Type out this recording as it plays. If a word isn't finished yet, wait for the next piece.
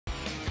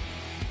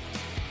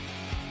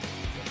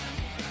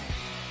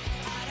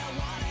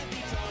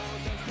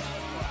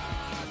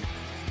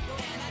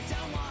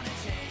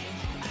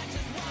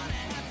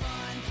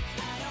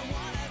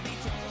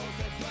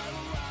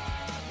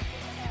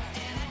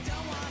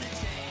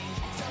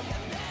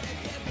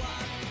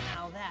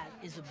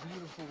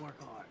to work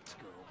hard,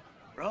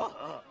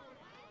 Scoob.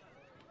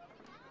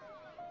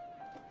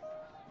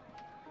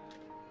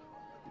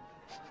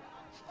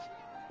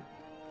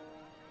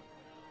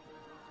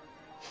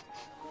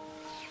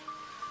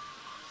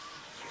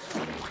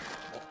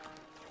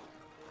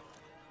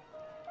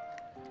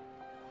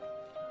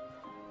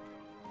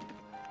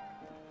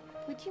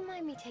 Would you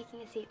mind me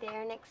taking a seat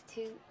there next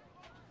to,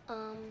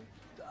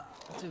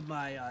 To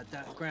my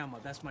grandma.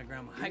 That's my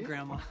grandma. Hi,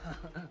 Grandma.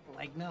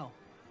 Like, no.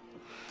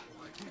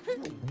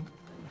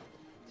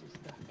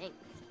 Thanks.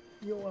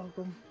 You're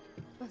welcome.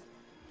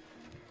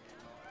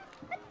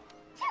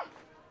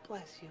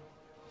 Bless you.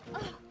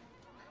 Oh.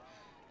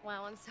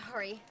 Wow, I'm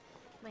sorry.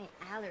 My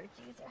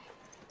allergies are...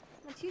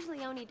 It's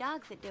usually only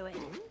dogs that do it.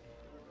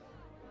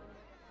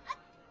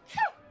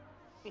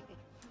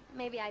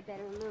 Maybe I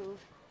better move.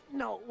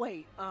 No,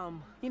 wait.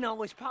 You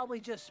know, it's probably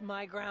just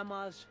my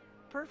grandma's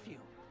perfume.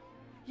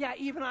 Yeah,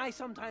 even I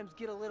sometimes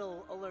get a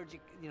little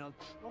allergic, you know.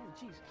 Oh,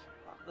 jeez.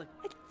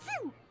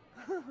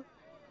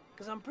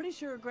 Because I'm pretty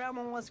sure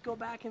Grandma wants to go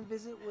back and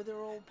visit with her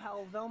old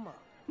pal Velma.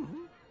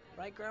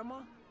 Right, Grandma?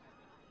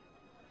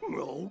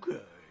 Okay.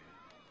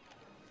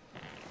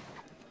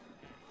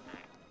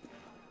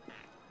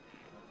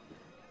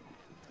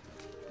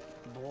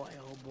 Boy,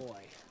 oh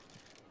boy.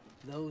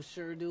 Those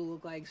sure do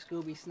look like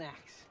Scooby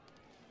snacks.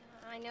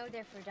 I know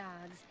they're for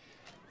dogs.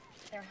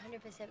 They're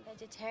 100%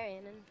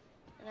 vegetarian,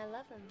 and I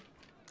love them.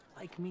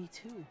 Like me,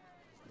 too.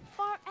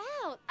 Far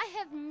out! I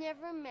have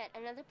never met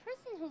another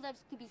person who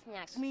loves Scooby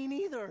snacks. Me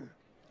neither.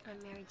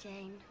 I'm Mary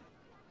Jane.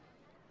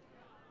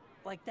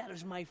 Like, that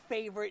is my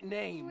favorite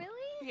name. Really?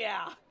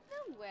 Yeah.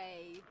 No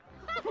way.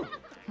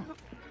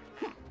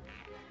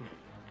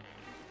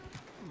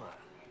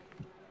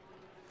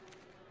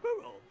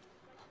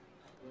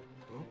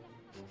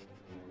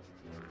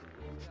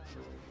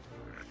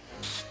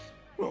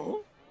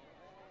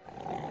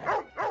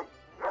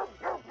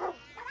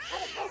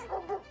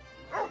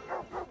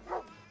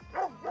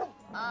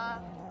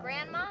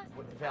 Grandma?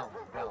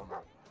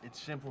 Velma.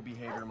 It's simple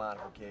behavior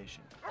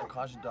modification. To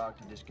cause a dog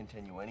to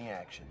discontinue any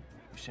action,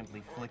 you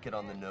simply flick it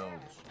on the nose.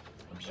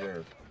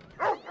 Observe.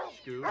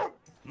 Scoob.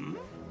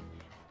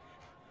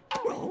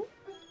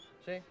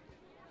 See?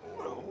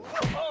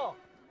 Oh!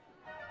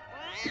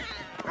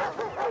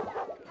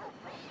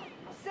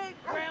 Sick,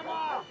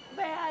 Grandma!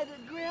 Bad,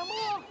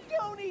 Grandma!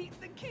 Don't eat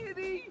the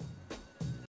kitty!